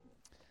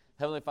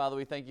Heavenly Father,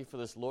 we thank you for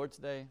this Lord's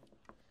Day,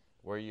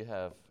 where you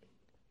have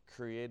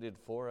created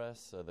for us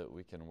so that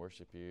we can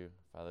worship you.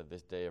 Father,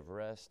 this day of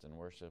rest and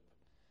worship,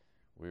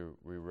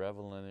 we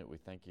revel in it. We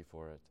thank you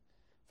for it.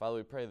 Father,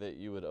 we pray that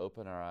you would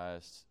open our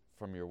eyes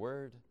from your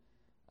word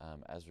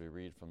as we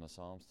read from the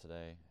Psalms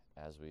today,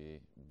 as we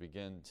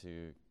begin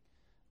to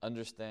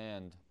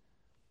understand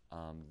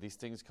these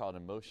things called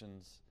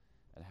emotions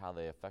and how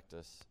they affect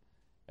us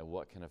and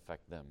what can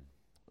affect them.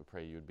 We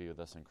pray you would be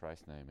with us in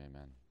Christ's name.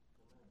 Amen.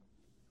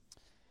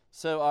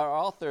 So our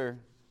author,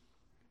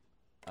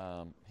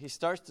 he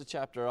starts the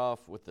chapter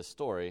off with the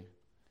story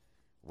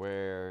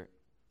where,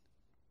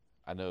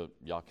 I know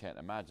y'all can't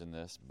imagine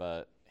this,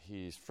 but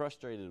he's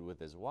frustrated with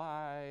his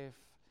wife.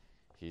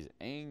 He's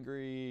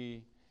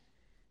angry.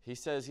 He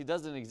says he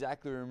doesn't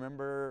exactly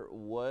remember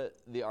what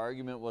the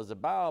argument was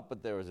about,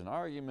 but there was an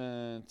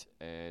argument,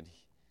 and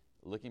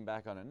looking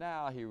back on it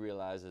now, he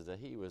realizes that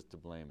he was to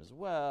blame as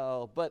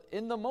well. But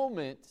in the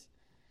moment,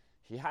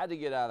 he had to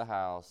get out of the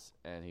house,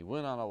 and he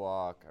went on a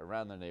walk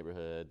around the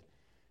neighborhood,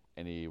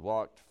 and he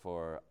walked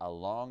for a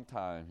long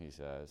time, he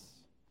says.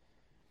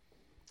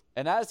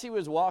 And as he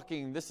was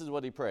walking, this is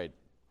what he prayed.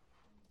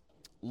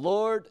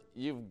 Lord,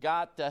 you've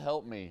got to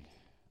help me.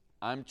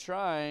 I'm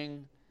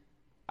trying.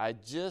 I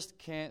just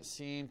can't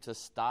seem to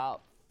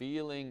stop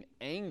feeling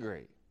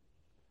angry.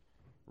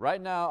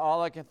 Right now,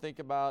 all I can think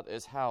about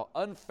is how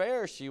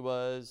unfair she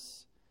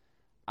was.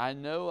 I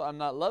know I'm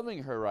not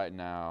loving her right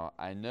now.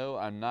 I know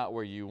I'm not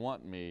where you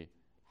want me.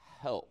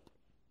 Help.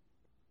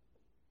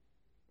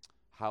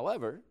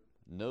 However,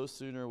 no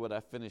sooner would I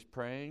finish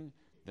praying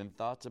than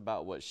thoughts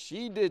about what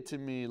she did to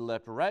me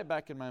leapt right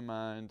back in my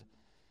mind.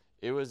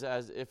 It was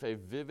as if a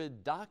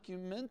vivid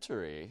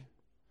documentary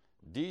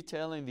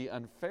detailing the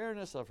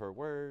unfairness of her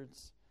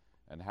words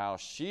and how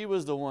she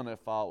was the one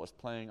at fault was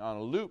playing on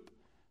a loop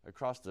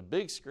across the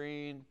big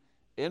screen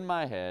in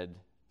my head.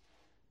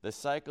 The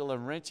cycle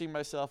of wrenching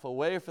myself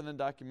away from the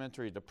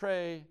documentary to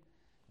pray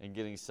and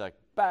getting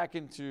sucked back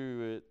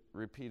into it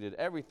repeated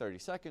every 30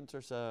 seconds or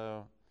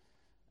so.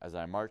 As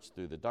I marched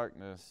through the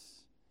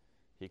darkness,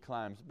 he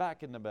climbs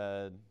back into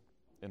bed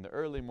in the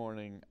early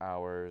morning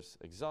hours,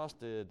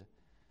 exhausted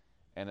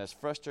and as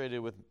frustrated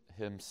with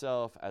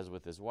himself as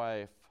with his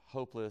wife,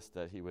 hopeless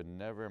that he would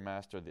never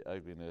master the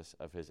ugliness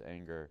of his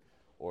anger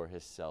or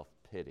his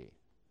self-pity.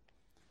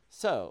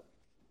 So,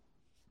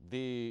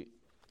 the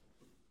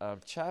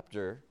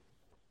chapter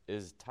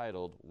is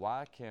titled,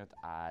 Why Can't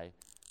I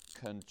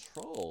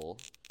Control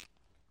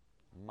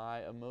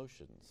My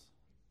Emotions?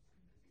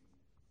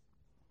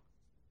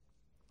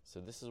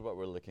 So this is what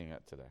we're looking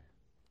at today.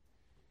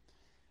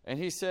 And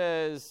he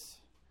says,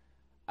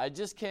 I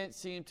just can't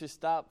seem to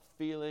stop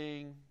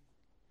feeling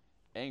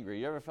angry.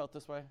 You ever felt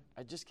this way?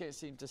 I just can't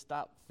seem to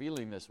stop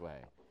feeling this way.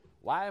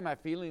 Why am I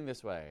feeling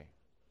this way?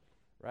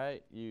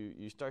 Right?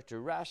 You start to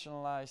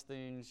rationalize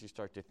things, you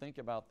start to think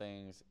about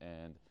things,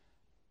 and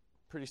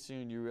pretty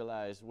soon you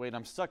realize, wait,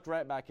 I'm sucked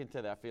right back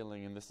into that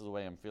feeling, and this is the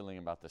way I'm feeling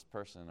about this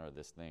person or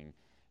this thing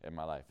in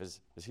my life. Is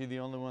he the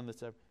only one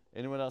that's ever,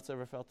 anyone else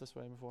ever felt this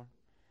way before?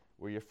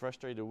 Where you're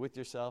frustrated with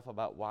yourself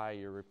about why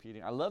you're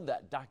repeating. I love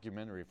that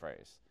documentary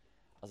phrase.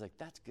 I was like,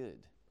 that's good.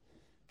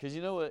 Because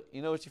you know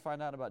what you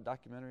find out about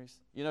documentaries?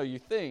 You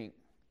think,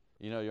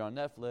 you're on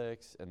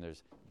Netflix and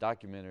there's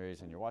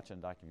documentaries and you're watching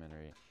a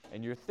documentary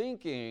and you're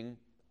thinking,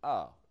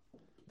 oh,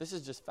 this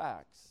is just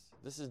facts.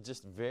 This is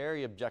just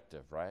very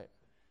objective, right?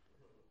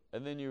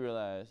 And then you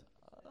realize,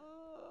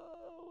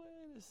 oh,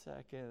 wait a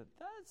second,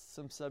 that's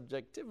some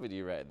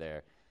subjectivity right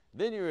there.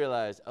 Then you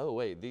realize, oh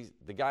wait,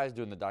 the guys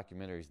doing the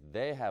documentaries,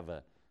 they have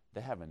a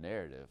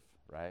narrative,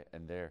 right?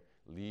 And they're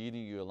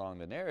leading you along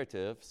the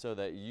narrative so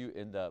that you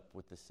end up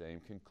with the same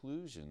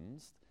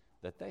conclusions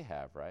that they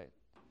have, right?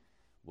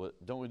 Well,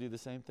 don't we do the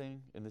same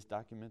thing in this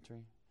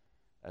documentary?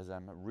 As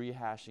I'm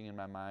rehashing in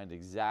my mind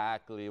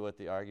exactly what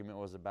the argument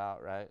was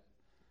about, right?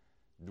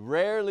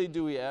 Rarely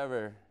do we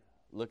ever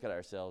look at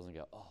ourselves and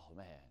go, oh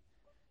man,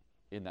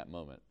 in that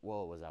moment,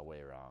 whoa, was I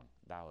way wrong?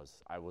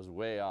 I was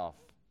way off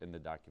in the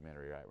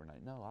documentary, right? We're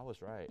like, no, I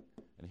was right.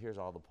 And here's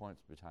all the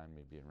points behind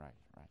me being right?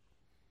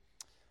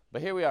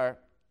 But here we are,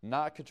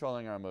 not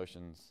controlling our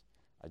emotions.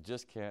 I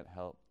just can't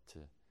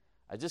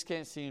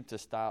seem to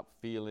stop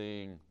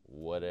feeling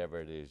whatever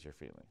it is you're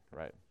feeling,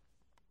 right?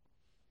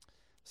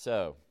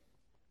 So,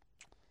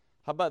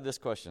 how about this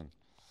question?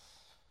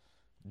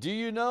 Do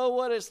you know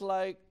what it's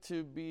like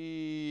to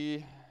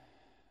be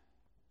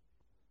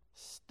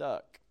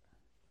stuck,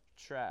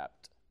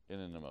 trapped in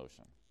an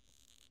emotion?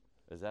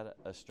 Is that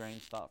a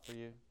strange thought for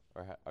you?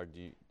 Or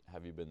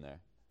have you been there?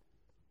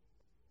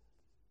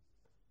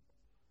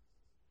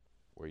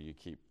 Where you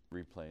keep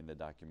replaying the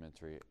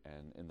documentary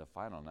and in the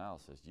final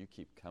analysis, you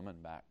keep coming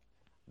back.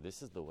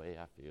 This is the way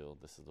I feel.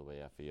 This is the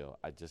way I feel.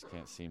 I just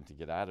can't seem to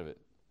get out of it,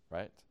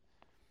 right?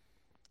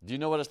 Do you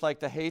know what it's like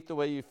to hate the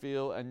way you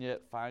feel and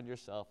yet find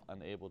yourself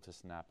unable to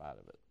snap out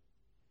of it?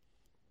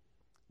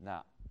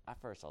 Now,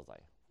 at first I was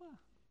like, well.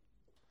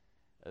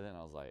 And then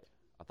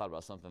I thought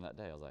about something that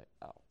day. I was like,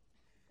 oh.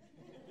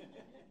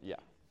 Yeah.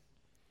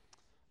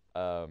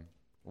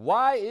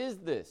 Why is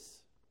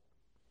this?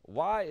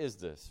 Why is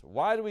this?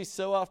 Why do we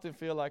so often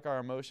feel like our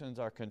emotions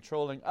are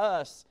controlling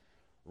us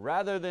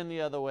rather than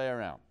the other way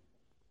around?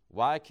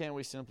 Why can't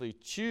we simply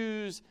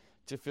choose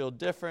to feel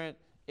different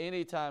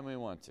anytime we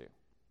want to?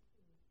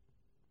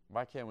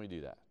 Why can't we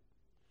do that?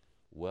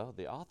 Well,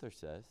 the author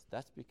says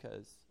that's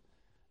because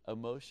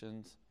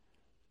emotions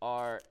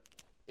are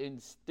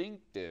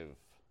instinctive.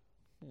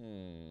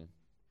 And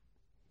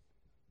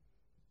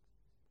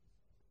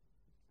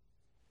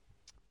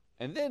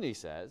then he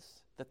says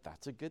that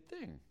that's a good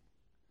thing.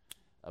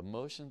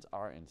 Emotions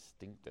are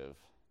instinctive.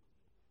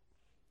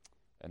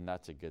 And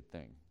that's a good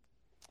thing.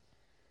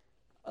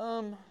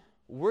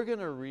 We're going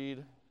to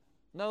read.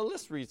 No,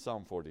 let's read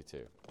Psalm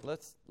 42.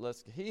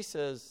 He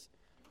says,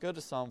 go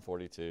to Psalm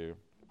 42.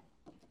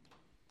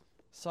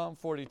 Psalm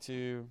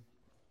 42.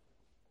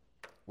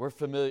 We're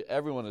familiar,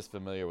 everyone is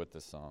familiar with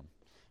this psalm,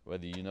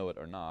 whether you know it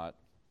or not.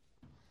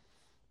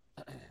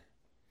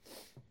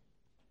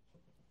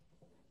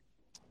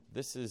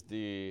 This is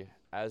the,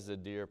 as the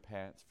deer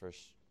pants for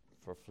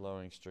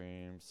flowing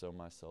streams, so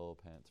my soul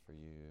pants for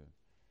you.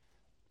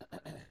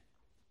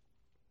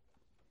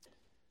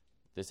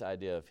 This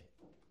idea of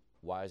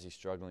why is he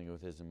struggling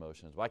with his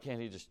emotions? Why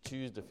can't he just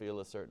choose to feel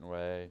a certain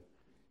way?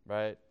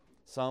 Right?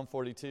 Psalm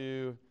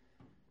 42.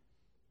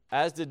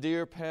 As the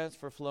deer pants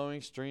for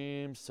flowing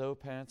streams, so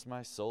pants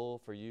my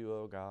soul for you,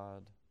 O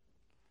God.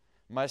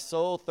 My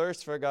soul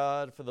thirsts for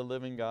God, for the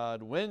living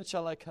God. When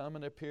shall I come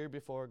and appear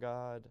before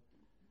God?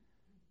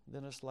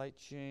 Then a slight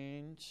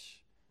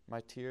change.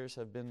 My tears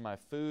have been my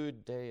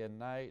food day and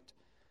night.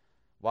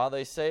 While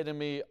they say to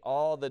me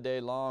all the day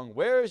long,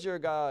 where is your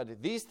God?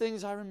 These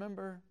things I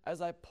remember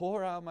as I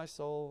pour out my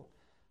soul,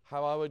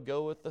 how I would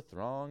go with the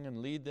throng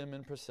and lead them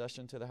in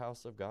procession to the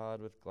house of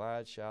God with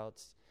glad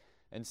shouts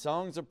and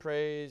songs of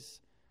praise,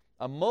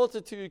 a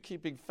multitude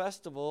keeping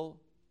festival.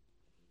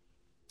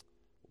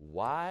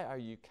 Why are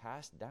you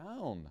cast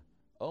down,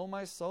 O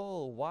my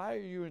soul? Why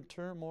are you in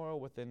turmoil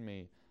within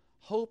me?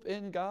 Hope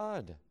in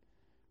God,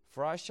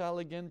 for I shall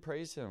again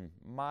praise him,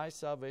 my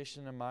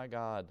salvation and my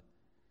God.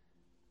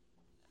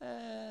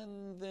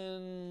 And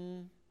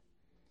then,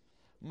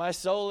 my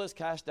soul is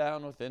cast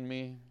down within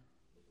me.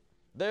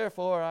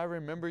 Therefore I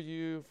remember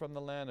you from the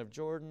land of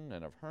Jordan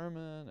and of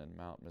Hermon and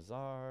Mount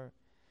Mizar.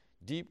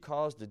 Deep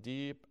calls to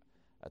deep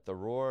at the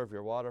roar of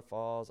your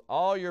waterfalls.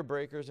 All your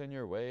breakers and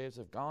your waves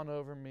have gone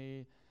over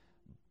me.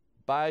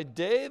 By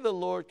day the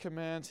Lord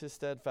commands his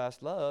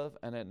steadfast love,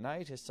 and at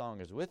night his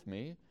song is with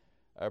me,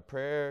 a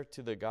prayer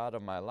to the God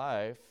of my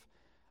life.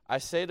 I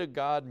say to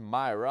God,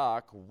 my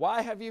rock,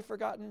 why have you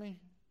forgotten me?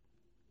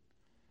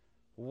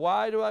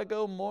 Why do I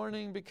go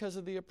mourning because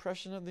of the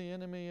oppression of the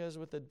enemy, as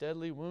with a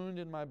deadly wound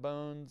in my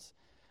bones?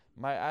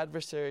 My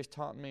adversaries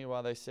taunt me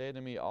while they say to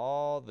me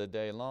all the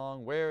day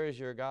long, where is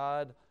your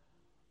God?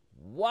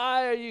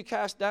 Why are you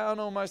cast down,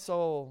 O my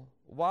soul?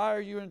 Why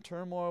are you in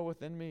turmoil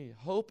within me?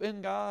 Hope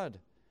in God,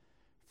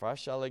 for I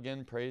shall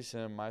again praise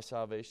him, my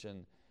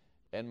salvation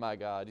and my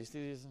God. You see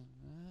these?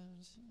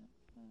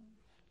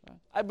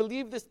 I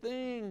believe this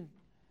thing.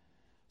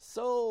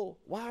 So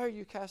why are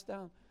you cast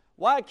down?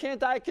 Why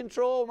can't I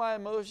control my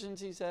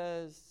emotions, he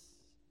says.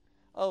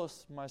 Oh,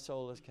 my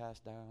soul is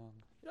cast down.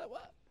 You're like,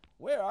 what?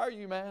 Where are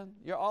you, man?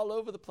 You're all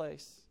over the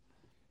place.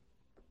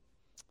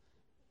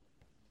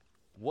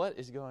 What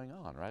is going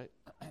on, right?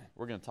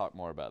 We're going to talk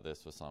more about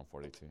this with Psalm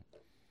 42.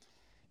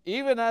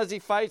 Even as he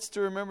fights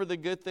to remember the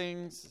good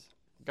things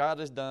God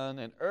has done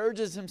and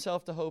urges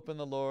himself to hope in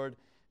the Lord,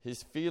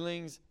 his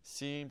feelings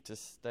seem to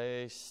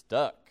stay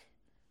stuck,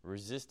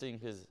 resisting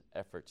his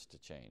efforts to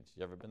change.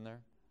 You ever been there?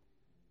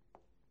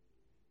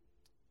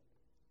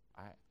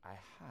 I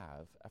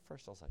have. At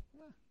first I was like,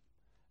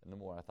 and the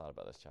more I thought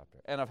about this chapter,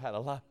 and I've had a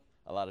lot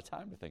of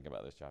time to think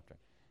about this chapter,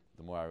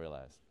 the more I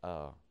realized,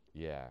 oh,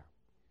 yeah.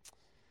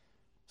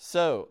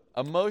 So,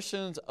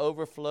 emotions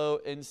overflow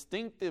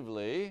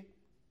instinctively.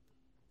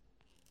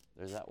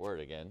 There's that word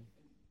again.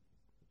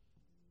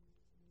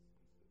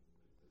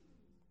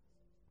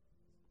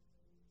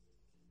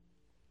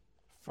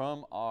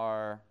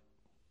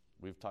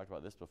 We've talked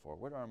about this before.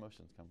 Where do our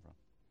emotions come from?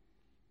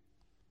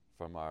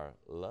 From our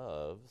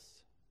loves,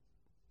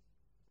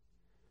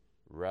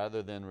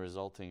 rather than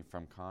resulting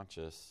from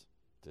conscious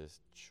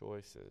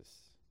choices.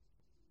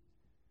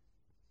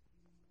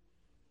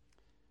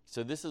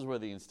 So this is where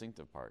the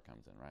instinctive part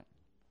comes in, right?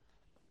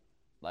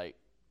 Like,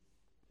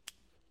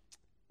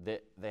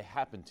 they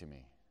happened to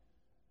me.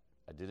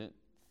 I didn't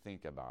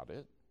think about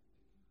it.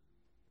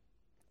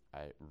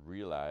 I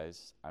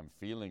realize I'm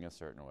feeling a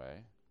certain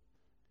way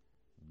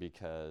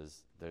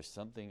because there's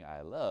something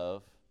I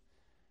love,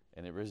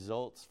 and it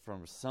results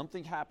from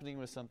something happening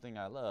with something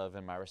I love,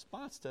 and my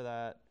response to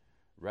that,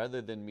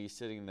 rather than me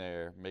sitting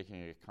there making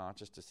a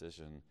conscious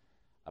decision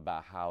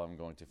about how I'm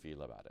going to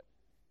feel about it,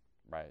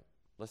 right?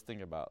 Let's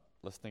think about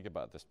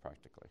this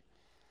practically.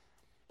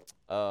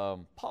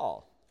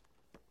 Paul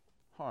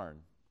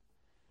Harn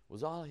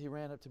he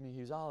ran up to me.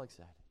 He was all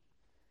excited.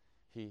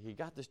 He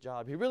got this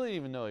job. He really didn't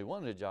even know he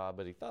wanted a job,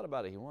 but he thought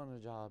about it. He wanted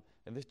a job,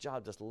 and this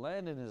job just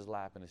landed in his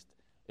lap, and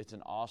it's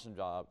an awesome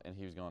job, and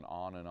he was going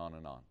on and on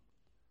and on.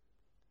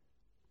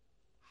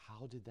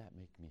 how did that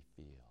make me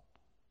feel?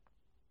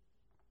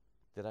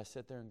 Did I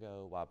sit there and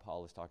go, while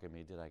Paul was talking to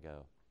me, did I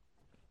go,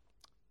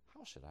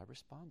 how should I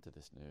respond to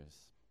this news?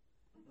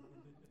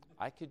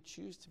 I could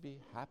choose to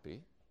be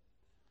happy.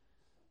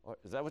 Or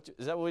is that what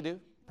we do?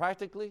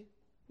 Practically?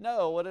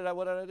 No, what did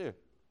I do?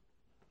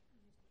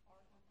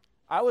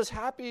 I was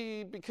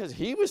happy because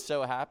he was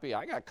so happy.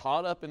 I got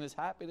caught up in his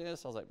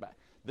happiness. I was like,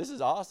 this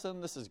is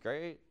awesome. This is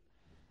great.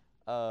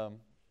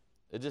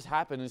 It just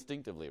happened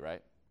instinctively,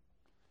 right?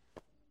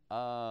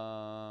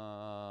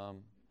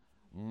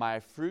 My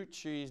fruit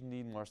trees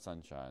need more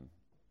sunshine.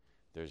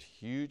 There's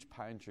huge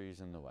pine trees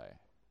in the way.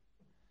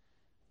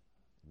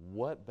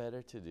 What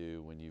better to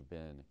do when you've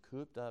been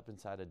cooped up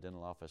inside a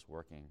dental office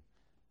working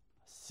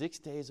 6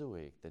 days a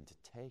week than to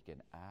take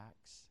an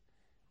axe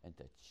and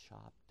to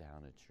chop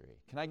down a tree?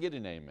 Can I get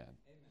an amen? Amen.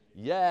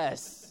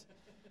 Yes.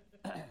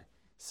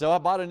 So I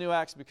bought a new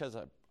axe because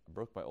I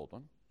broke my old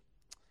one.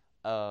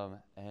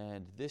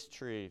 And this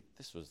tree,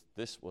 this was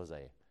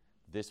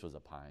a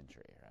pine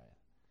tree, right?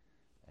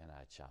 And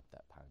I chopped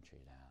that pine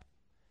tree down.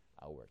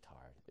 I worked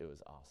hard. It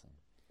was awesome.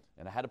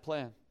 And I had a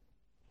plan,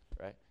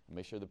 right?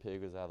 Make sure the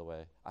pig was out of the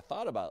way. I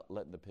thought about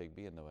letting the pig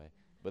be in the way,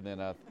 but then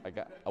I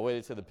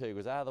waited till the pig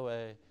was out of the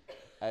way.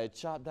 I had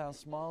chopped down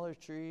smaller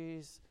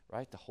trees,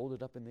 right, to hold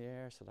it up in the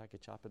air so that I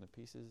could chop into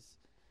pieces.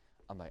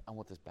 I'm like, I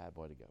want this bad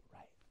boy to go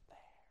right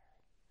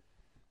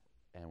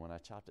there. And when I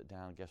chopped it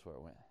down, guess where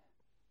it went?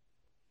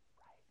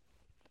 Right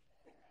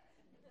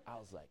there. I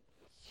was like,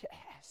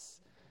 yes.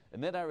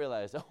 And then I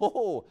realized,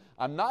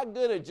 I'm not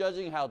good at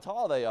judging how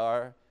tall they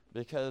are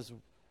because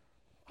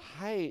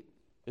height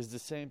is the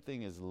same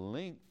thing as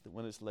length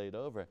when it's laid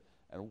over.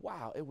 And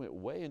wow, it went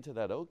way into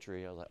that oak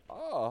tree. I was like,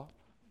 oh,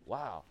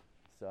 wow.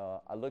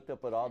 So I looked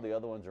up at all the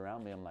other ones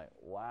around me. I'm like,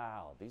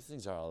 wow, these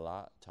things are a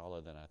lot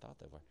taller than I thought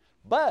they were.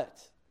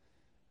 But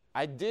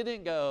I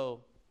didn't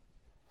go,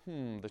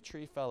 the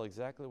tree fell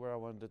exactly where I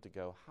wanted it to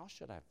go. How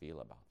should I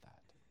feel about that?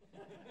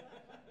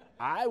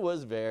 I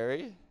was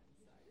very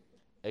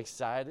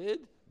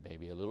excited,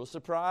 maybe a little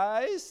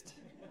surprised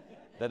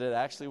that it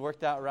actually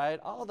worked out right.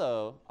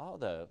 Although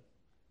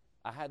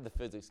I had the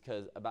physics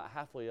because about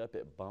halfway up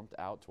it bumped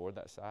out toward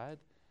that side,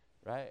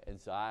 right? And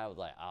so I was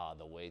like,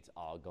 the weight's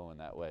all going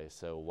that way.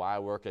 So why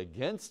work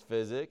against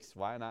physics?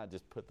 Why not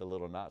just put the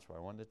little notch where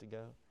I wanted it to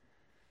go?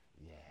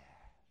 Yeah.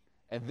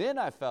 And then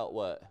I felt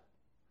what?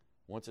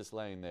 Once it's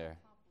laying there,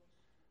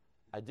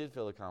 I did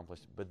feel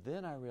accomplished. But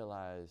then I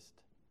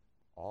realized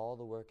all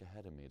the work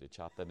ahead of me to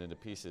chop that into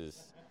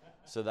pieces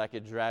so that I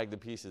could drag the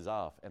pieces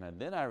off. And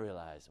then I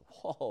realized,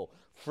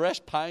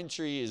 fresh pine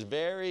tree is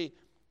very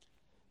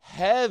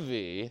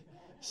heavy.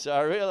 So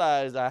I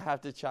realized I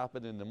have to chop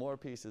it into more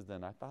pieces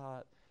than I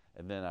thought.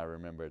 And then I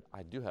remembered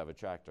I do have a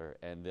tractor.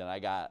 And then I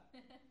got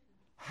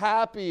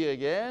happy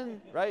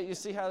again, right? You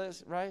see how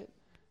this, right?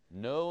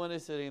 No one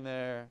is sitting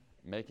there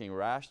making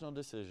rational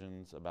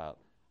decisions about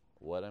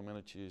what I'm going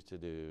to choose to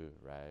do,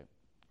 right?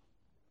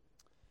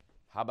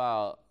 How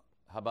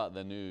about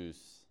the news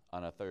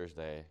on a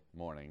Thursday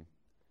morning?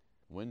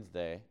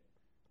 Wednesday,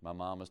 my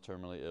mom was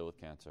terminally ill with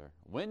cancer.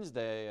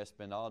 Wednesday, I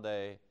spend all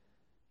day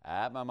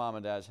at my mom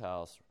and dad's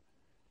house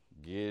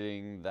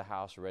getting the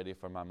house ready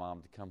for my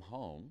mom to come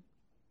home.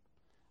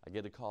 I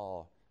get a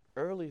call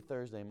early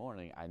Thursday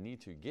morning. I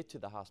need to get to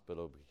the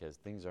hospital because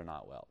things are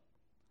not well.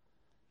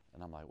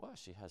 And I'm like,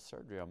 she had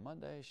surgery on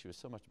Monday. She was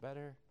so much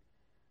better.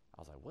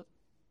 I was like, what?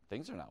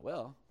 Things are not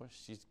well?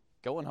 She's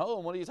going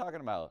home. What are you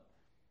talking about?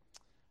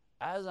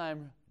 As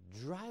I'm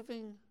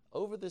driving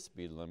over the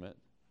speed limit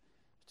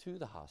to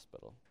the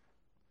hospital,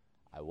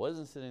 I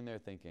wasn't sitting there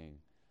thinking,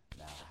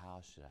 now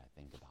how should I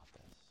think about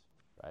this,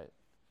 right?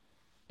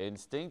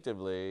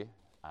 Instinctively,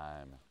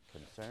 I'm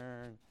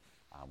concerned,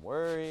 I'm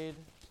worried,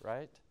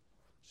 right?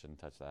 Shouldn't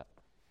touch that.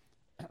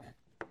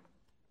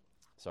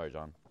 Sorry,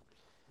 John.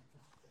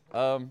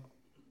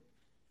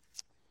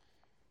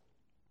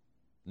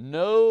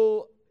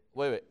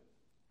 Wait.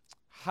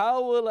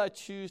 How will I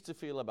choose to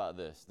feel about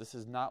this? This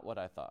is not what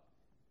I thought.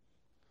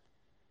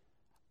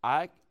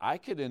 I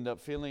could end up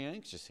feeling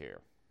anxious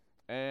here.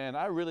 And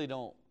I really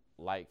don't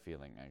like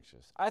feeling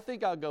anxious. I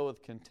think I'll go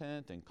with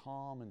content and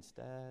calm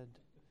instead.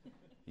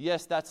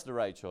 Yes, that's the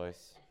right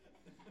choice.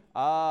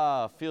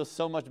 Feels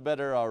so much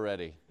better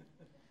already.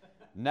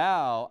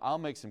 Now I'll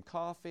make some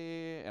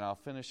coffee and I'll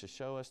finish a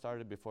show I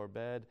started before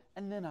bed,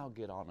 and then I'll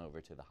get on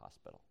over to the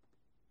hospital.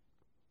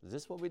 Is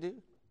this what we do?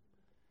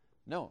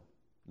 No,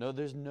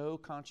 there's no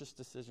conscious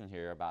decision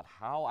here about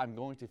how I'm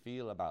going to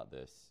feel about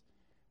this,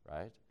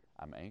 right?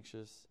 I'm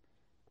anxious.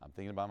 I'm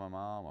thinking about my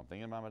mom. I'm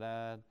thinking about my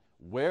dad.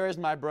 Where is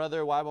my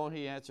brother? Why won't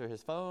he answer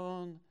his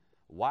phone?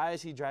 Why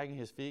is he dragging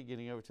his feet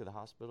getting over to the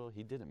hospital?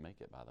 He didn't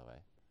make it, by the way,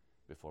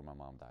 before my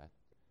mom died,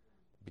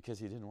 because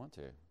he didn't want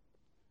to.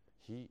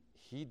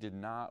 He did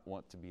not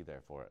want to be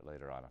there for it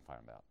later on, I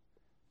found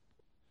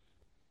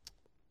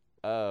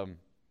out.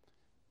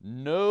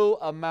 No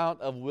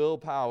amount of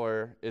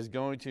willpower is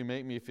going to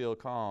make me feel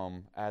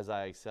calm as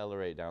I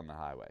accelerate down the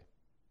highway.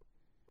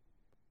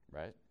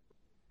 Right?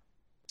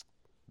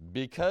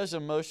 Because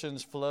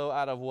emotions flow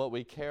out of what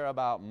we care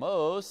about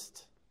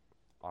most,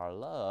 our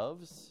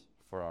loves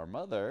for our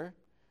mother,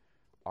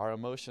 our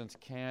emotions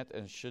can't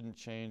and shouldn't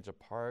change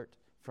apart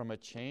from a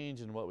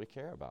change in what we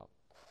care about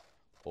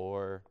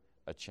or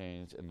a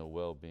change in the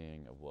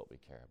well-being of what we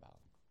care about.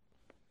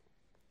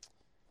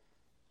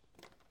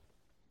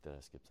 Did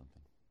I skip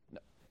something? No.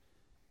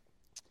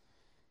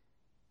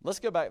 Let's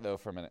go back, though,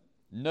 for a minute.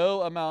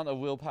 No amount of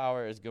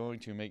willpower is going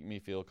to make me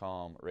feel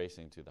calm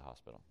racing to the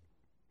hospital,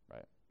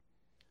 right?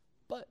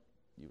 But,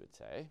 you would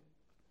say,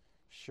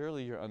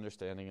 surely your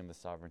understanding in the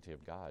sovereignty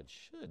of God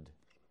should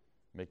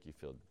make you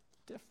feel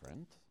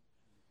different,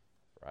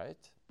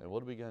 right? And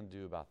what are we going to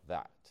do about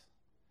that?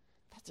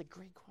 That's a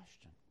great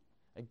question.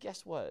 And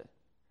guess what?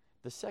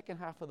 The second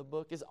half of the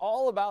book is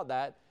all about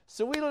that,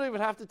 so we don't even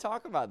have to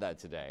talk about that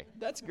today.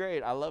 That's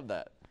great. I love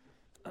that.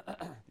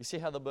 You see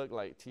how the book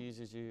like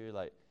teases you,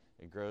 like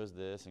it grows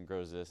this,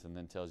 and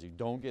then tells you,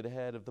 don't get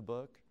ahead of the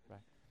book, right?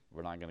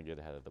 We're not going to get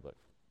ahead of the book.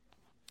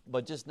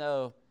 But just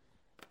know,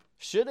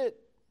 should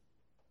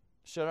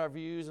our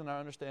views and our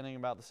understanding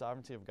about the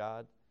sovereignty of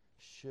God,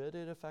 should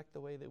it affect the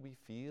way that we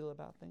feel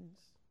about things?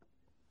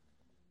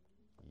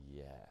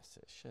 Yes,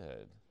 it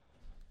should.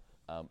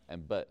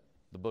 But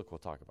the book will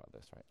talk about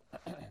this, right?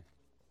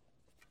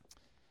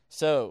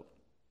 So,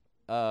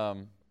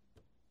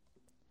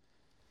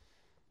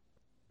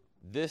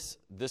 this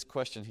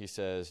question, he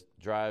says,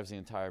 drives the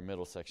entire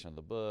middle section of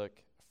the book.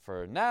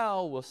 For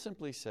now, we'll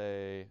simply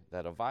say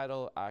that a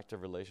vital,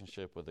 active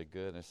relationship with a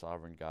good and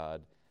sovereign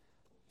God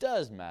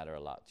does matter a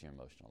lot to your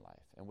emotional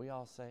life. And we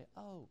all say,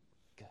 oh,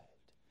 good.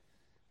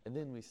 And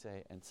then we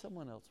say, and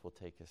someone else will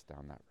take us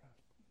down that road.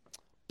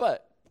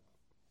 But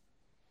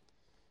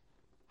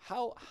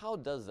how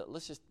does that?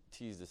 Let's just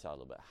tease this out a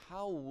little bit.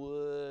 How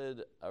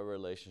would a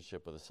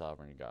relationship with a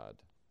sovereign God,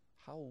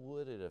 how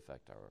would it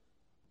affect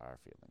our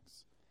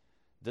feelings?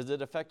 Does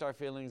it affect our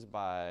feelings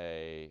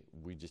by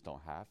we just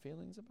don't have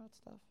feelings about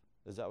stuff?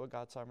 Is that what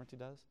God's sovereignty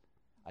does?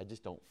 I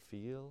just don't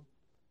feel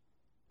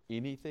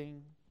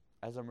anything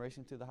as I'm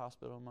racing to the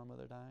hospital and my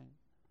mother dying?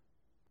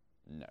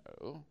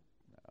 No.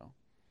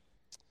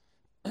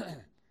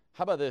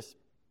 How about this?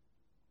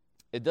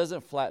 It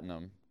doesn't flatten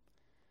them.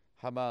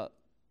 How about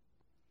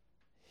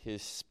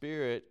His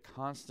Spirit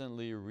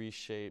constantly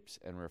reshapes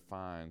and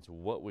refines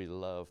what we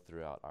love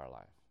throughout our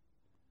life?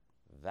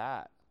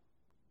 That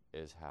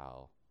is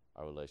how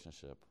our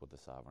relationship with the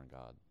sovereign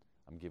God.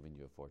 I'm giving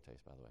you a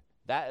foretaste, by the way.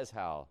 That's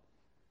how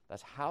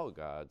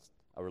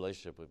a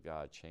relationship with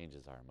God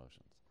changes our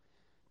emotions.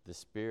 The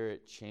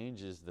Spirit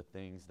changes the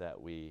things that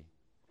we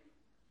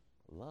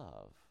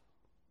love,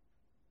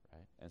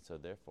 right? And so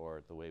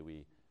therefore, the way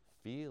we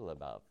feel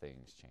about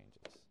things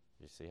changes.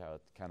 You see how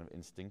it kind of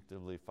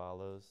instinctively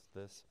follows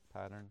this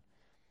pattern?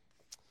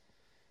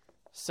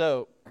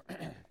 So,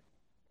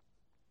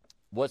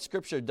 what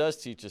Scripture does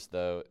teach us,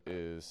 though,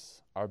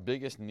 is our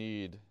biggest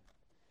need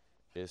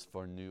is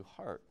for new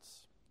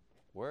hearts.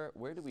 Where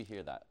do we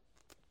hear that?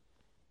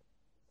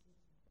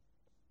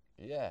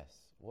 Yes.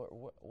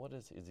 What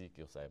does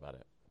Ezekiel say about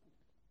it?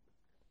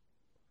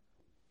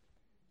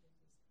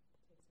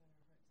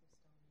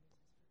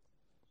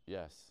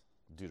 Yes.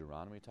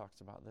 Deuteronomy talks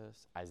about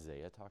this.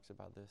 Isaiah talks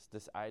about this.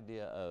 This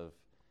idea of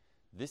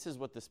this is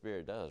what the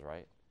Spirit does,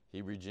 right?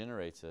 He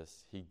regenerates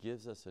us. He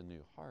gives us a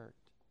new heart.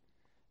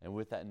 And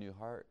with that new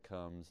heart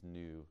comes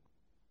new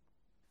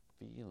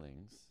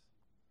feelings.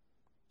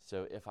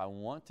 So if I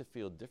want to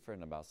feel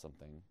different about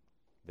something,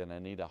 then I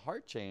need a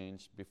heart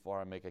change before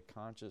I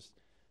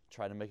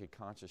try to make a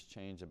conscious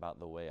change about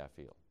the way I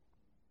feel.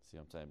 See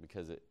what I'm saying?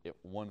 Because it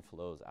one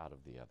flows out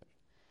of the other.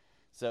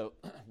 So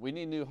we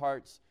need new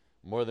hearts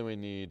more than we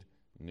need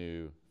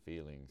new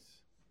feelings.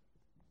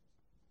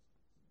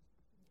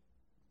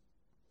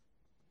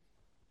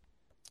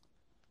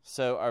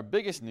 So our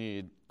biggest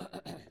need,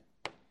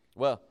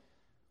 well,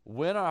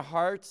 when our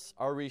hearts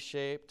are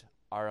reshaped,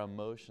 our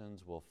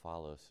emotions will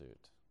follow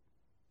suit.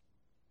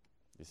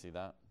 You see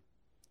that?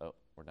 Oh,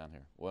 we're down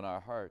here. When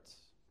our hearts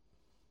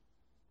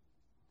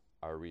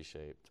are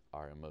reshaped,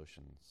 our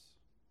emotions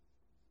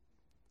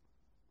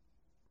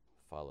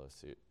follow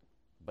suit.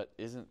 But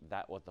isn't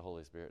that what the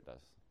Holy Spirit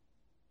does?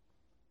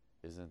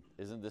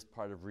 Isn't this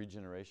part of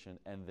regeneration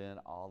and then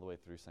all the way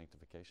through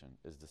sanctification?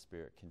 Is the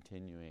Spirit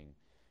continuing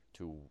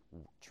to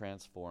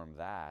transform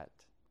that,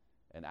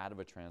 and out of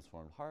a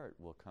transformed heart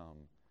will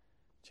come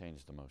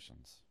changed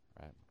emotions,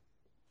 right?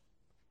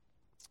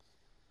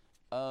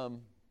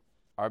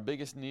 Our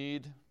biggest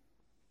need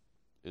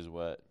is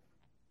what?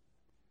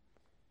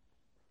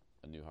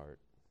 A new heart.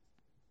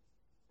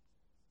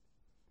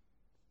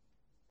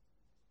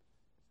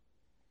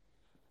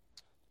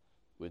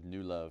 With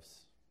new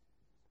loves.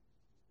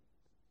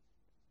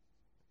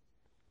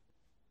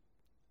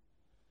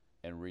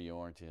 And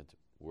reoriented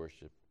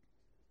worship.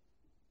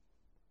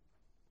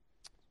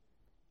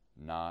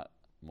 Not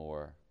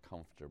more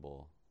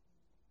comfortable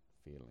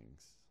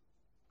feelings.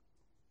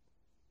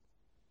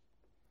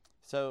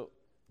 So,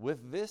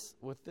 with this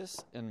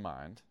in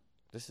mind,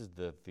 this is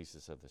the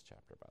thesis of this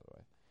chapter, by the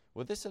way.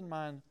 With this in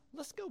mind,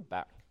 let's go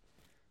back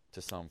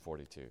to Psalm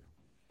 42.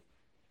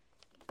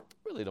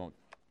 Really don't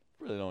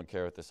really don't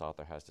care what this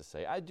author has to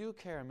say. I do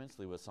care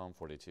immensely what Psalm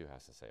 42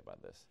 has to say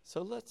about this.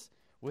 So let's,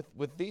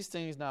 with these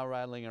things now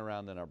rattling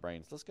around in our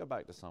brains, let's go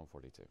back to Psalm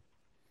 42.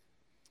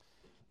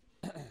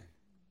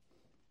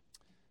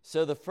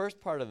 So the first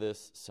part of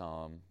this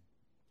psalm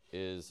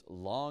is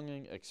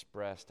longing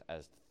expressed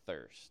as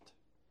thirst.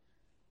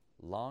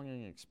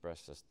 Longing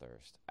expressed as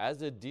thirst.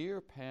 As a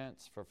deer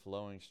pants for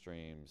flowing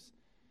streams,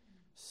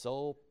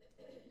 so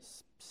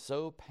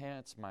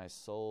pants my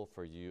soul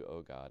for you,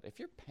 O God. If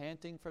you're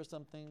panting for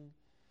something,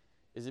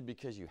 is it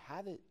because you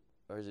have it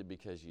or is it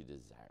because you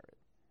desire it?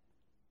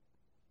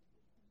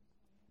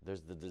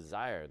 There's the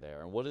desire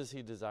there. And what is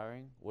he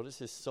desiring? What is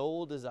his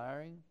soul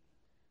desiring?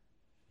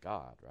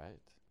 God, right?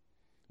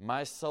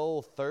 My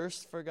soul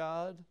thirsts for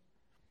God,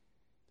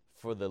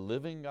 for the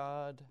living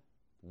God.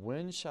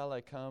 When shall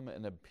I come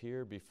and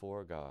appear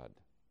before God?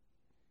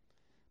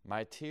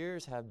 My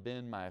tears have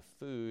been my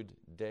food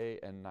day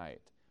and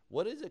night.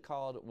 What is it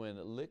called when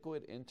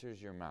liquid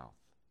enters your mouth?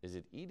 Is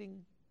it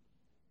eating?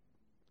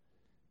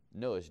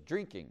 No, it's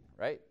drinking,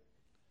 right?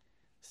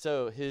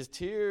 So his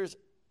tears,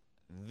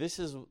 this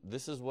is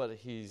what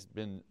he's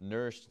been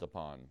nourished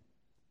upon,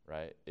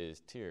 right?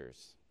 Is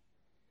tears.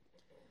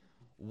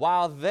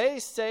 While they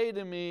say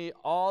to me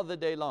all the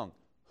day long,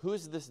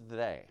 who's this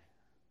they?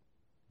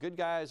 Good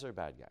guys or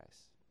bad guys?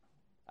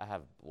 I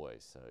have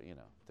boys, so,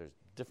 there's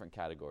different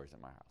categories in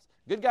my house.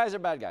 Good guys or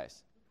bad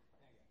guys?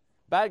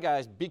 Bad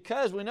guys,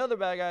 because we know they're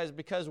bad guys,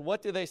 because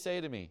what do they say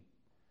to me?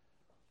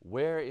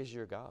 Where is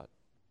your God?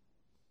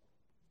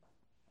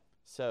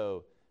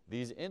 So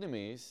these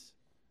enemies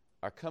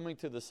are coming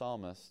to the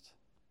psalmist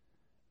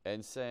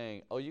and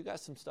saying, oh, you got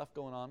some stuff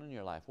going on in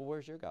your life. Well,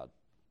 where's your God?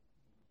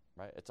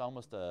 Right? It's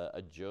almost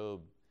a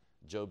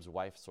Job's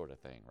wife sort of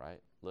thing,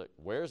 right? Look,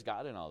 where's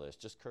God in all this?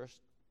 Just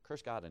curse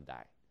God and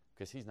die,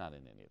 because he's not in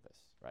any of this,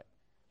 right?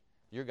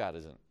 Your God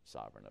isn't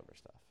sovereign over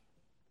stuff.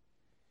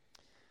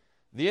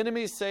 The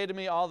enemies say to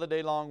me all the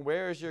day long,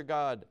 where is your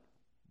God?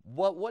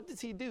 What does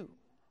he do?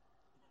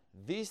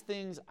 These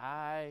things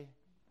I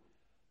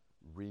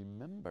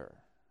remember.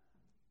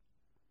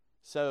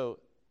 So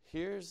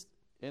here's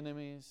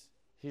enemies.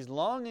 He's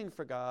longing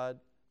for God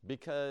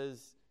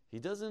because he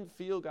doesn't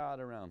feel God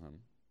around him.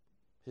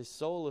 His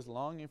soul is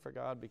longing for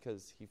God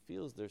because he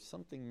feels there's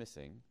something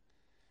missing.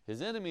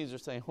 His enemies are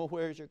saying, well,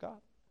 where's your God?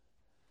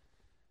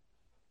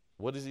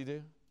 What does he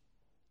do?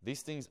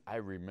 These things I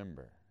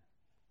remember.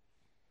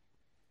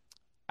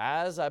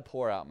 As I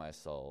pour out my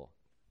soul,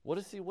 what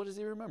does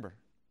he remember?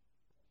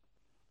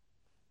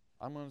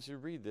 I'm going to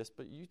read this,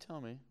 but you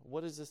tell me,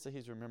 what is this that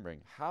he's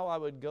remembering? How I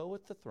would go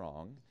with the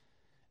throng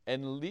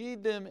and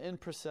lead them in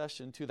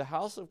procession to the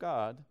house of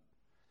God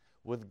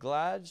with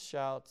glad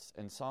shouts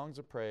and songs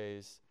of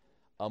praise,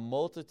 a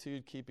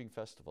multitude keeping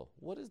festival.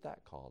 What is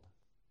that called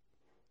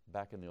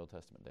back in the Old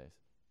Testament days?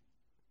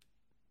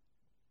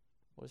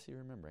 What is he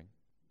remembering?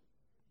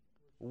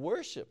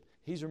 Worship.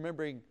 He's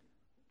remembering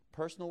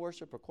personal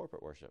worship or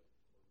corporate worship?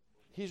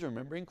 He's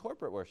remembering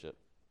corporate worship.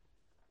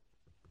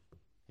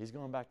 He's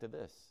going back to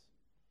this,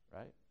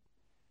 right?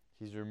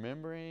 He's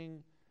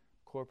remembering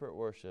corporate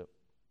worship.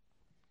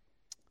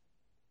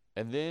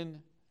 And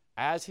then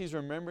as he's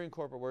remembering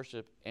corporate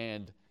worship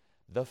and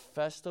the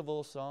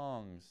festival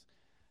songs,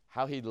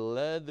 how he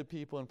led the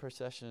people in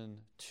procession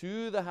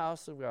to the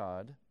house of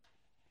God,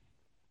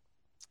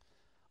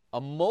 a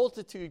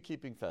multitude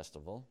keeping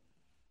festival,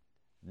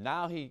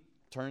 now he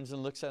turns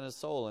and looks at his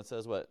soul and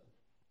says, what?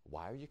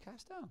 Why are you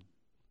cast down?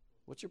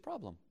 What's your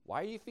problem?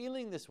 Why are you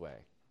feeling this way?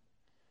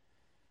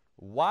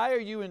 Why are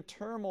you in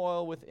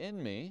turmoil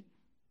within me?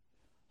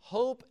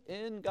 Hope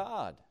in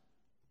God.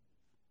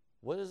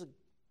 What is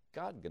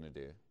God going to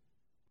do?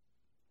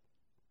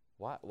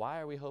 Why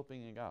are we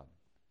hoping in God?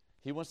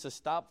 He wants to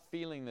stop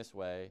feeling this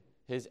way.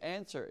 His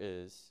answer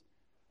is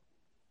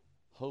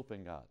hope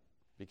in God,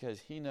 because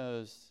he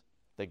knows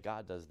that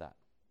God does that.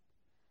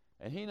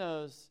 And he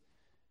knows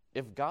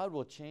if God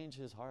will change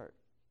his heart,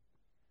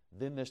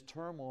 then this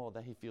turmoil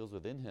that he feels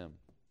within him,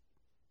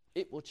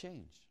 it will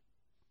change.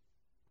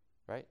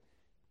 Right?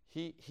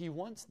 He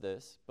wants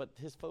this, but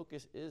his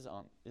focus is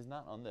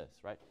not on this,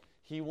 right?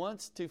 He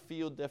wants to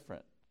feel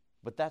different,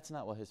 but that's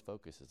not what his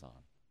focus is on,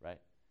 right?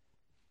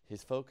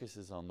 His focus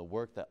is on the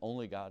work that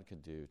only God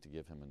could do to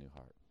give him a new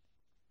heart.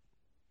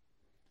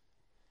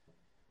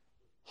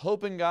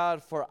 Hope in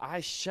God, for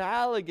I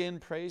shall again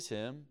praise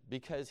him,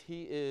 because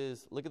he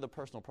is, look at the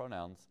personal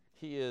pronouns,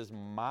 he is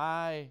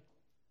my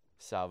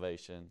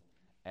salvation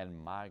and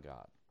my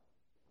God.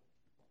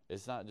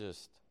 It's not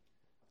just,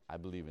 I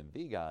believe in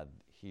thee, God.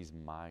 He's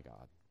my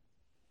God.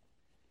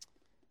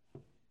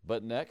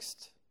 But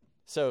next,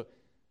 so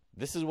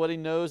this is what he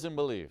knows and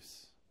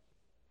believes,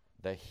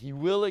 that he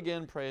will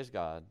again praise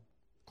God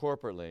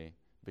corporately,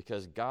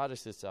 because God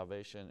is his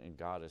salvation and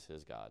God is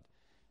his God.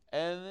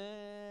 And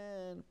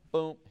then,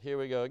 boom, here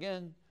we go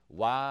again.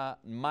 Why?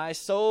 My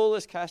soul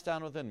is cast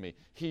down within me.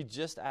 He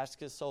just asked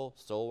his soul,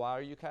 why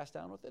are you cast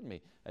down within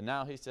me? And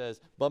now he says,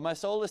 but my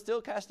soul is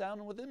still cast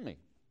down within me.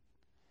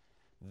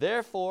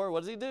 Therefore,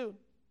 what does he do?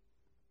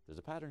 There's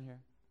a pattern here.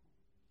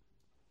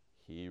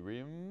 he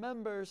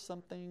remembers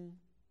something.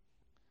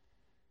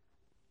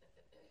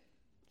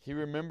 He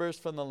remembers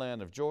from the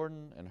land of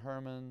Jordan and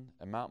Hermon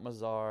and Mount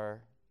Mizar.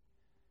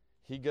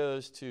 He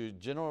goes to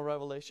general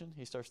revelation.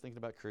 He starts thinking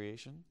about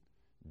creation.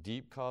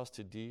 Deep calls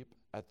to deep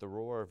at the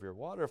roar of your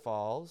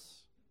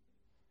waterfalls.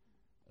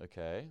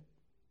 Okay.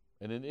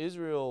 And in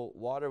Israel,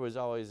 water was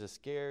always a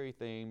scary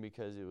thing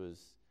because it was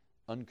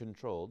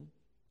uncontrolled.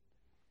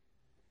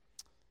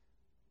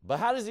 But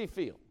how does he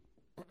feel?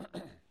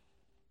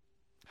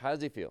 How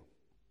does he feel?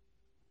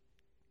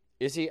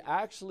 Is he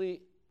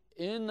actually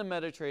in the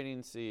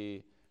Mediterranean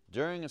Sea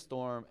during a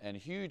storm and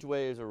huge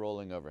waves are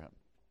rolling over him?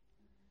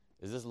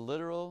 Is this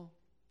literal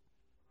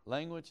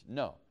language?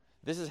 No.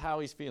 This is how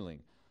he's feeling.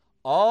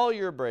 All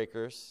your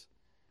breakers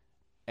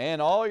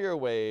and all your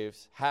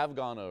waves have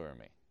gone over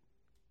me.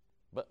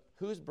 But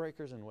whose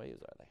breakers and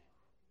waves are they?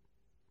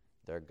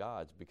 They're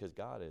God's, because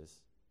God is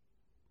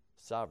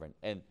sovereign.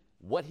 And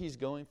what he's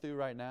going through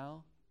right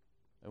now,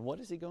 and what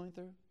is he going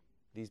through?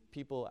 These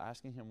people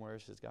asking him, where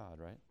is his God,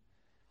 right?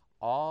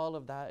 All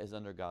of that is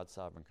under God's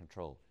sovereign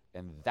control.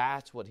 And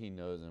that's what he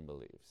knows and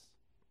believes,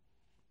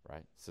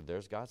 right? So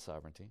there's God's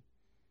sovereignty.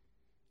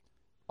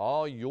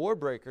 All your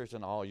breakers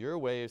and all your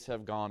waves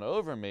have gone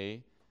over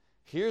me.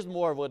 Here's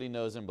more of what he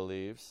knows and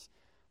believes.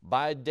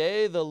 By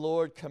day the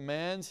Lord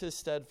commands his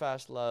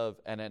steadfast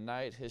love, and at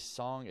night his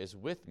song is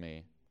with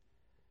me,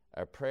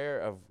 a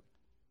prayer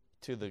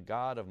to the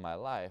God of my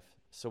life.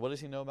 So what does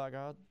he know about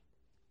God?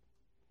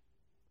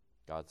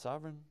 God's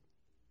sovereign.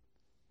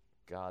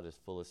 God is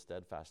full of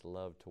steadfast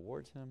love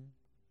towards him.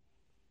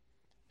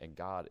 And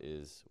God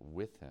is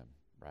with him,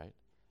 right?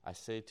 I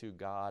say to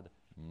God,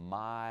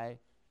 my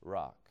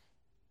rock.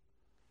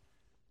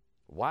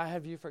 Why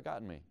have you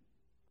forgotten me?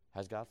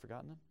 Has God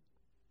forgotten him?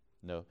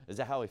 No. Is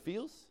that how he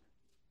feels?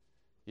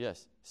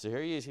 Yes. So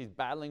here he is. He's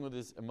battling with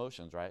his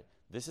emotions, right?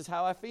 This is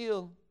how I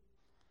feel.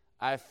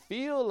 I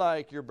feel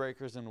like your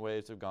breakers and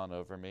waves have gone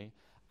over me.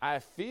 I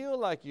feel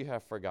like you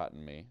have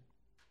forgotten me.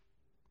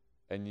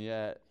 And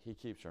yet he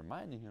keeps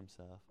reminding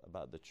himself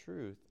about the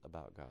truth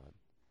about God.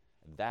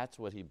 And that's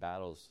what he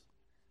battles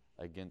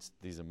against,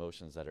 these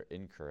emotions that are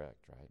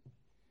incorrect, right?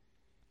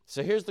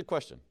 So here's the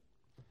question.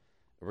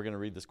 We're going to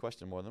read this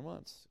question more than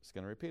once. It's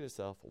going to repeat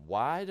itself.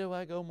 Why do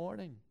I go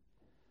mourning?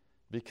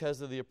 Because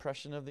of the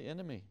oppression of the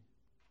enemy.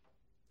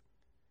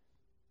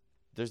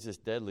 There's this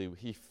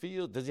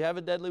does he have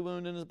a deadly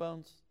wound in his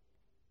bones?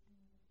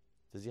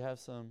 Does he have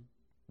some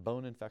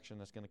bone infection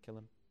that's going to kill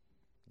him?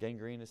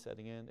 Gangrene is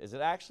setting in. Is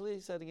it actually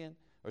setting in?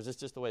 Or is this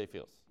just the way he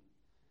feels?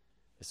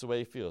 It's the way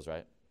he feels,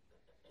 right?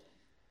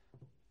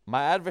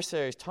 My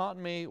adversaries taunt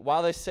me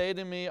while they say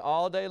to me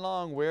all day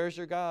long, where's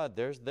your God?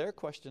 There's their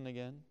question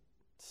again.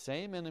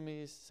 Same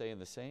enemies saying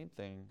the same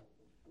thing.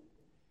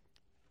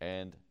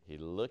 And he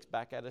looks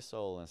back at his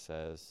soul and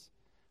says,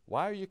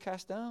 why are you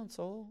cast down,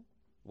 soul?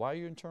 Why are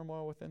you in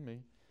turmoil within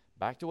me?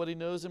 Back to what he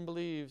knows and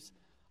believes.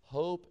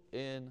 Hope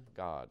in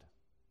God.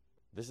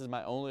 This is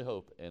my only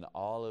hope in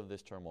all of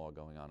this turmoil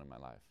going on in my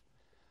life.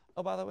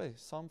 Oh, by the way,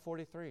 Psalm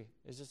 43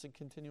 is just a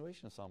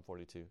continuation of Psalm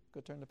 42. Go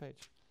turn the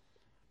page.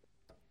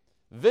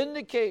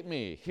 Vindicate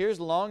me. Here's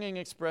longing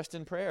expressed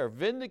in prayer.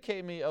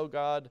 Vindicate me, O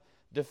God.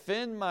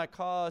 Defend my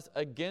cause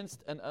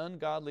against an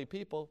ungodly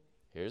people.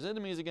 Here's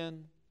enemies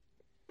again.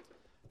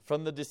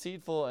 From the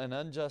deceitful and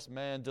unjust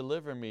man,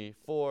 deliver me,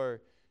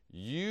 for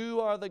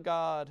you are the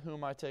God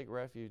whom I take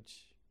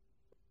refuge.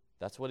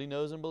 That's what he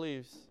knows and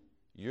believes.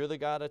 You're the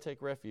God I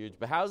take refuge.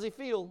 But how does he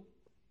feel?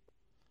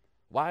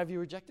 Why have you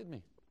rejected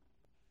me?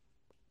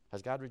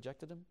 Has God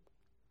rejected him?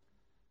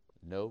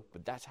 No,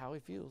 but that's how he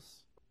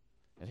feels.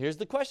 And here's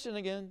the question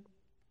again.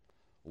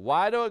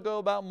 Why do I go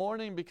about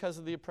mourning? Because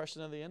of the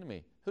oppression of the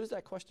enemy. Who's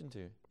that question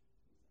to?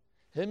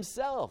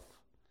 Himself.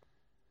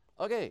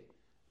 Okay,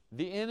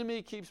 the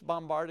enemy keeps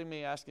bombarding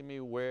me, asking me,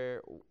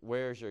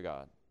 where's your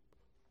God?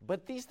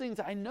 But these things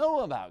I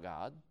know about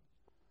God.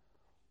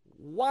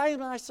 Why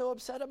am I so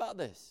upset about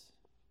this?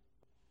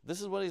 This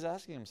is what he's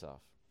asking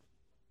himself.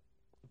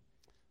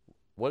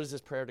 What is this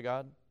prayer to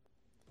God?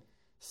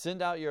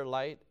 Send out your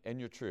light and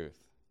your truth.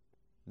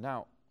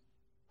 Now,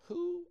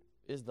 who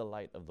is the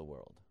light of the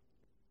world?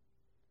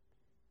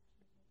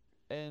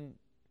 And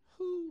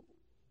who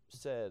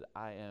said,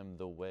 I am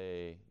the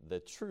way, the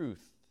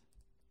truth,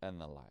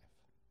 and the life?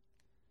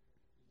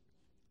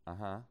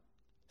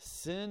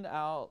 Send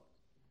out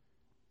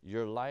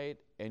your light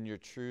and your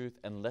truth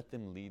and let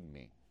them lead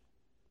me.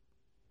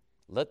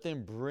 Let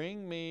them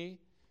bring me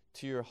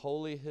to your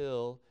holy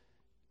hill,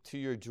 to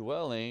your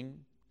dwelling.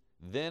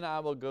 Then I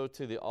will go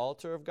to the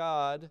altar of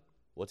God.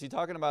 What's he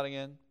talking about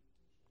again?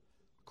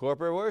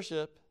 Corporate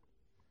worship.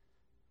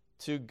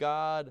 To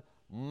God,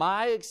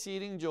 my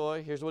exceeding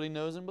joy. Here's what he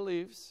knows and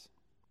believes.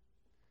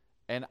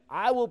 And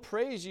I will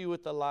praise you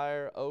with the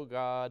lyre, O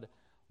God,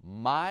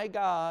 my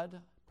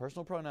God.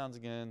 Personal pronouns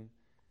again.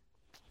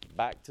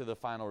 Back to the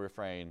final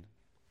refrain.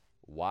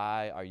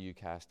 Why are you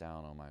cast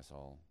down, O my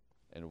soul?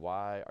 And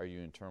why are you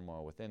in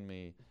turmoil within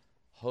me?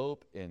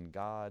 Hope in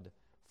God,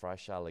 for I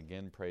shall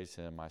again praise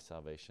him, my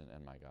salvation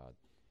and my God.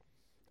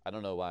 I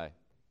don't know why,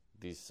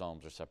 these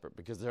psalms are separate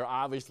because they're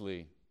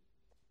obviously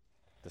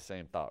the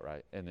same thought,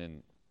 right? And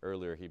in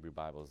earlier Hebrew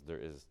Bibles, there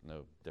is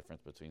no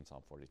difference between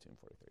Psalm 42 and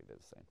 43. They're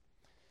the same.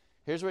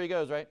 Here's where he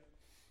goes, right?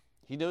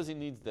 He knows he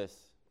needs this.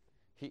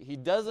 He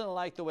doesn't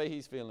like the way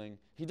he's feeling.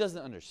 He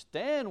doesn't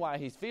understand why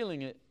he's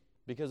feeling it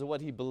because of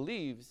what he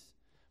believes,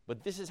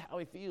 but this is how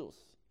he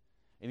feels.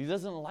 And he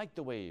doesn't like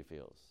the way he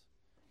feels.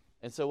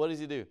 And so what does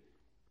he do?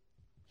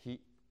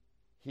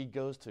 He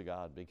goes to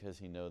God because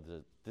he knows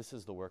that this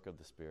is the work of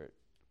the Spirit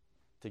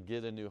to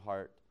get a new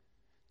heart,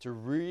 to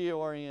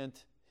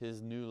reorient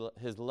his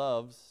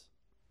loves,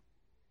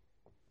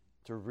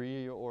 to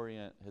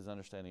reorient his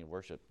understanding of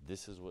worship.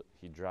 This is what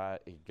he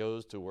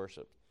goes to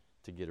worship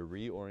to get a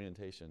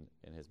reorientation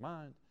in his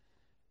mind,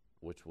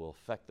 which will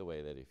affect the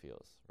way that he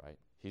feels, right?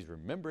 He's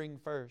remembering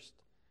first.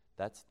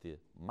 That's the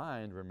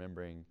mind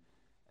remembering,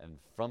 and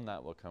from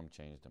that will come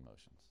changed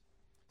emotions.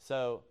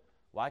 So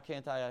why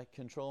can't I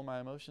control my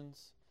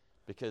emotions?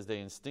 Because they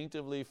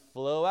instinctively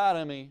flow out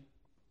of me.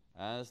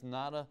 I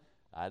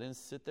didn't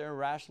sit there and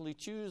rationally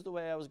choose the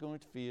way I was going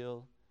to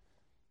feel.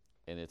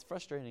 And it's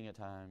frustrating at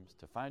times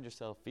to find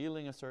yourself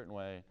feeling a certain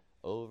way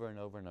over and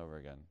over and over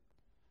again.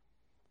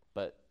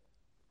 But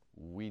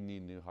we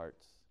need new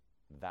hearts.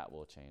 That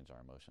will change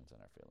our emotions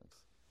and our feelings.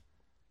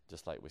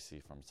 Just like we see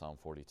from Psalm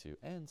 42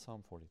 and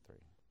Psalm 43.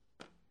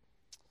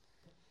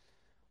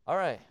 All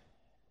right.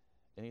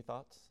 Any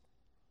thoughts?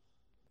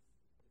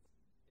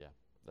 Yeah,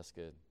 that's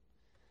good.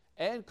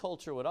 And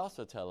culture would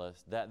also tell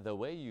us that the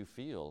way you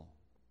feel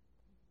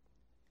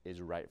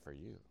is right for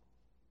you.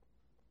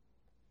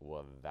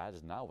 Well, that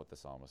is not what the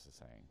psalmist is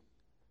saying.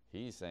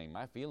 He's saying,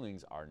 my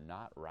feelings are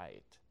not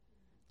right.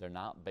 They're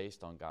not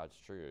based on God's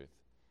truth.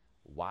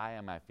 Why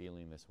am I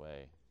feeling this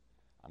way?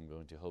 I'm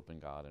going to hope in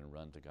God and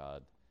run to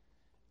God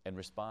and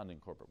respond in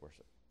corporate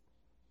worship.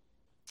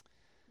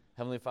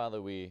 Heavenly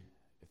Father, we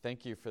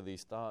thank you for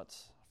these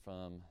thoughts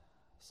from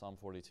Psalm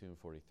 42 and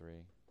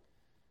 43.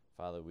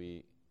 Father,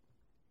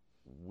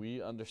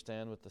 we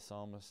understand what the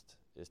psalmist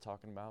is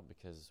talking about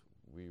because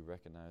we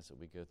recognize that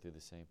we go through the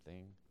same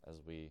thing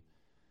as we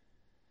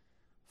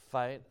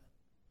fight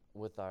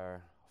with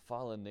our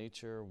fallen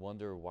nature,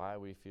 wonder why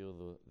we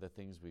feel the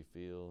things we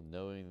feel,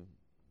 knowing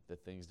the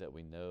things that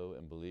we know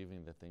and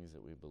believing the things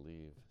that we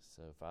believe.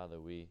 So, Father,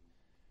 we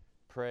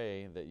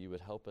pray that you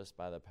would help us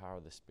by the power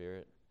of the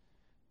Spirit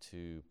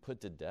to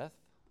put to death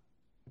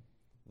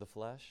the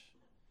flesh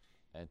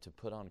and to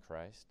put on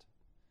Christ.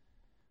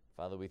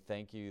 Father, we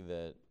thank you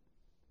that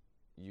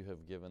you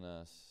have given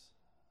us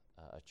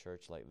a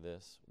church like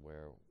this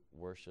where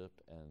worship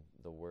and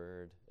the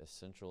Word is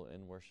central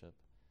in worship.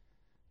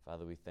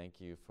 Father, we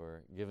thank you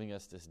for giving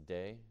us this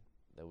day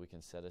that we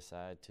can set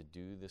aside to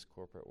do this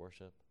corporate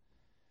worship.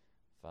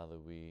 Father,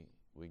 we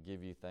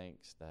give you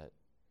thanks that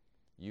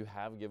you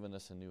have given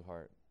us a new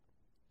heart.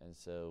 And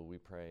so we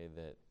pray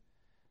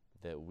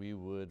that we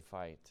would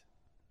fight,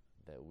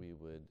 that we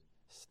would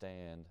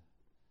stand,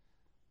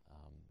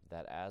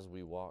 that as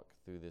we walk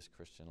through this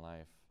Christian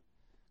life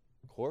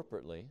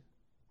corporately,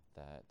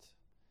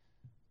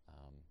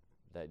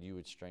 that you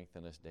would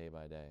strengthen us day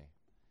by day,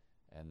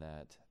 and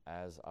that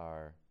as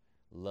our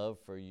love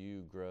for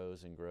you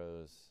grows and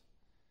grows,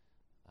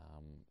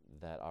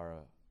 that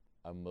our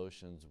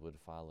emotions would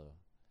follow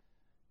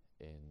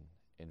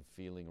in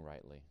feeling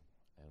rightly.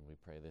 And we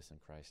pray this in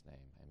Christ's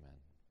name. Amen.